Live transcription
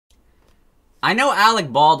I know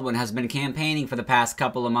Alec Baldwin has been campaigning for the past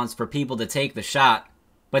couple of months for people to take the shot,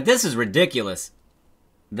 but this is ridiculous.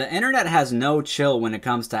 The internet has no chill when it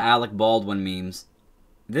comes to Alec Baldwin memes.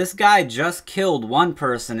 This guy just killed one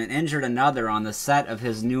person and injured another on the set of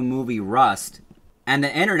his new movie Rust, and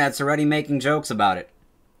the internet's already making jokes about it.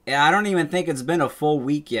 I don't even think it's been a full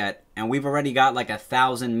week yet, and we've already got like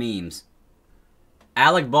 1,000 memes.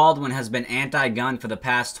 Alec Baldwin has been anti-gun for the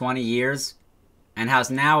past 20 years, and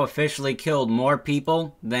has now officially killed more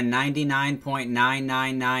people than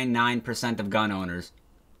 99.9999% of gun owners.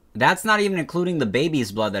 That's not even including the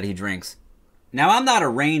baby's blood that he drinks. Now, I'm not a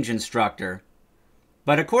range instructor,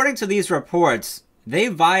 but according to these reports, they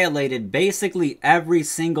violated basically every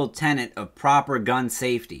single tenet of proper gun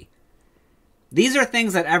safety. These are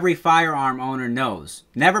things that every firearm owner knows.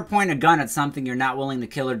 Never point a gun at something you're not willing to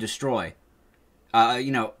kill or destroy.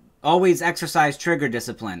 Always exercise trigger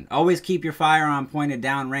discipline. Always keep your firearm pointed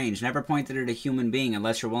downrange. Never point it at a human being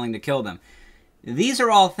unless you're willing to kill them. These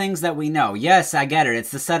are all things that we know. Yes, I get it.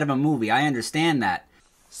 It's the set of a movie. I understand that.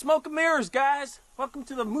 Smoke and mirrors, guys. Welcome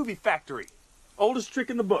to the movie factory. Oldest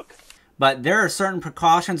trick in the book. But there are certain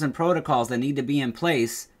precautions and protocols that need to be in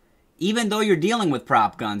place, even though you're dealing with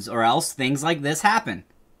prop guns, or else things like this happen.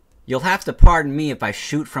 You'll have to pardon me if I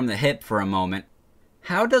shoot from the hip for a moment.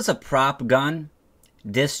 How does a prop gun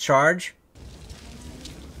discharge?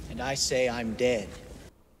 And I say I'm dead.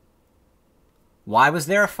 Why was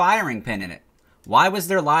there a firing pin in it? Why was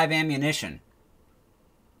there live ammunition?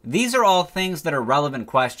 These are all things that are relevant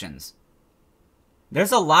questions.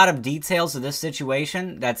 There's a lot of details of this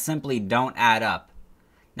situation that simply don't add up.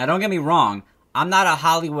 Now, don't get me wrong, I'm not a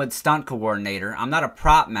Hollywood stunt coordinator, I'm not a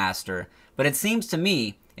prop master, but it seems to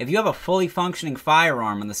me, if you have a fully functioning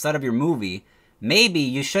firearm on the set of your movie, maybe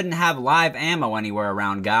you shouldn't have live ammo anywhere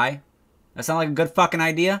around, guy. That sound like a good fucking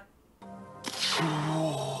idea?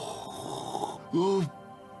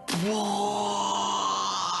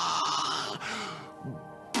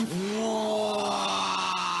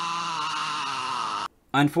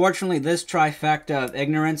 Unfortunately, this trifecta of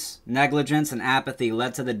ignorance, negligence, and apathy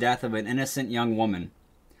led to the death of an innocent young woman.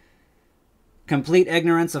 Complete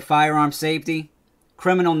ignorance of firearm safety,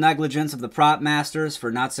 criminal negligence of the prop masters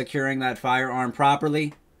for not securing that firearm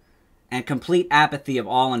properly, and complete apathy of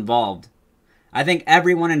all involved. I think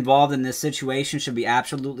everyone involved in this situation should be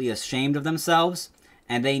absolutely ashamed of themselves,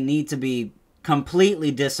 and they need to be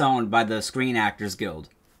completely disowned by the Screen Actors Guild.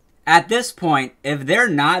 At this point, if they're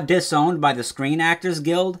not disowned by the Screen Actors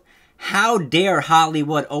Guild, how dare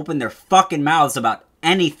Hollywood open their fucking mouths about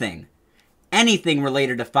anything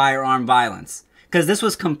related to firearm violence? Because this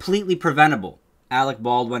was completely preventable. Alec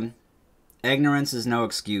Baldwin, ignorance is no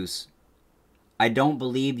excuse. I don't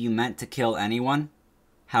believe you meant to kill anyone.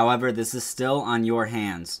 However, this is still on your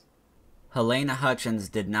hands. Halyna Hutchins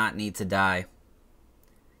did not need to die.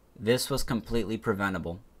 This was completely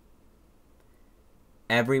preventable.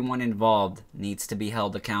 Everyone involved needs to be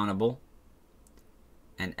held accountable,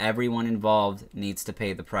 and everyone involved needs to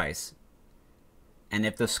pay the price. And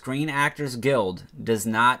if the Screen Actors Guild does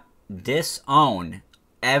not disown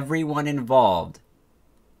everyone involved,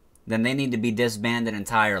 then they need to be disbanded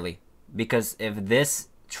entirely. Because if this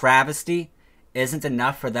travesty isn't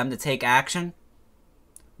enough for them to take action,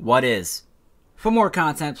 what is? For more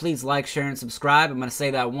content, please like, share, and subscribe. I'm going to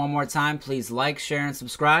say that one more time. Please like, share, and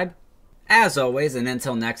subscribe. As always, and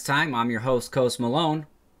until next time, I'm your host, Coast Malone.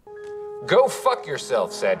 Go fuck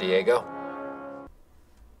yourself, San Diego.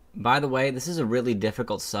 By the way, this is a really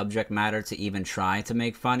difficult subject matter to even try to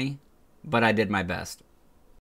make funny, but I did my best.